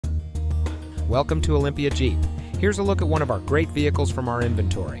welcome to Olympia Jeep. Here's a look at one of our great vehicles from our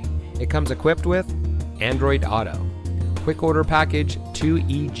inventory. It comes equipped with Android Auto, Quick Order Package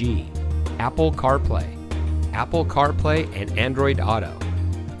 2EG, Apple CarPlay and Android Auto,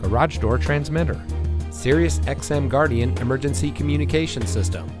 Garage Door Transmitter, Sirius XM Guardian Emergency Communication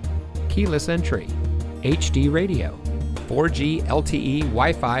System, Keyless Entry, HD Radio, 4G LTE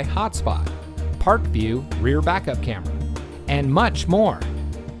Wi-Fi Hotspot, Park View Rear Backup Camera, and much more.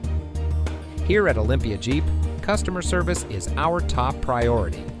 Here at Olympia Jeep, customer service is our top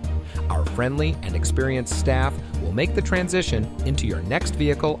priority. Our friendly and experienced staff will make the transition into your next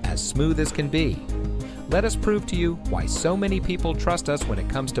vehicle as smooth as can be. Let us prove to you why so many people trust us when it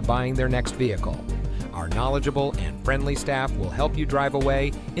comes to buying their next vehicle. Our knowledgeable and friendly staff will help you drive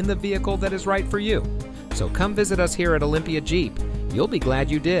away in the vehicle that is right for you. So come visit us here at Olympia Jeep. You'll be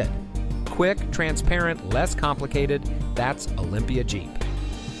glad you did. Quick, transparent, less complicated, that's Olympia Jeep.